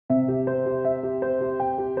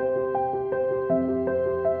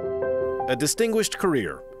a distinguished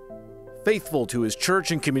career, faithful to his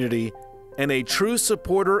church and community, and a true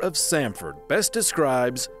supporter of Samford best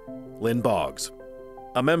describes Lynn Boggs.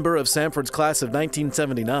 A member of Samford's class of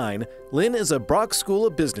 1979, Lynn is a Boggs School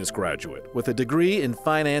of Business graduate with a degree in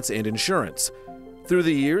finance and insurance. Through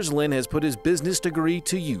the years, Lynn has put his business degree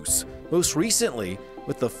to use, most recently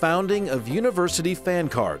with the founding of University Fan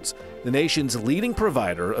Cards, the nation's leading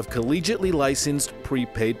provider of collegiately licensed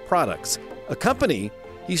prepaid products, a company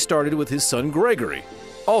he started with his son Gregory,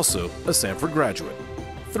 also a Samford graduate.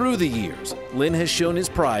 Through the years, Lynn has shown his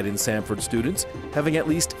pride in Samford students, having at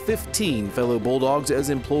least 15 fellow Bulldogs as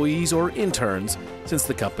employees or interns since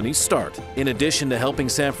the company's start. In addition to helping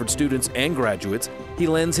Samford students and graduates, he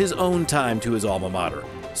lends his own time to his alma mater,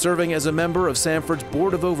 serving as a member of Samford's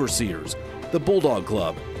Board of Overseers, the Bulldog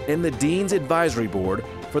Club, and the Dean's Advisory Board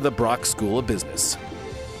for the Boggs School of Business.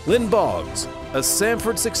 Lynn Boggs, a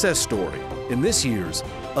Samford success story in this year's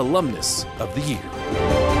Alumnus of the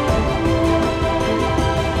Year.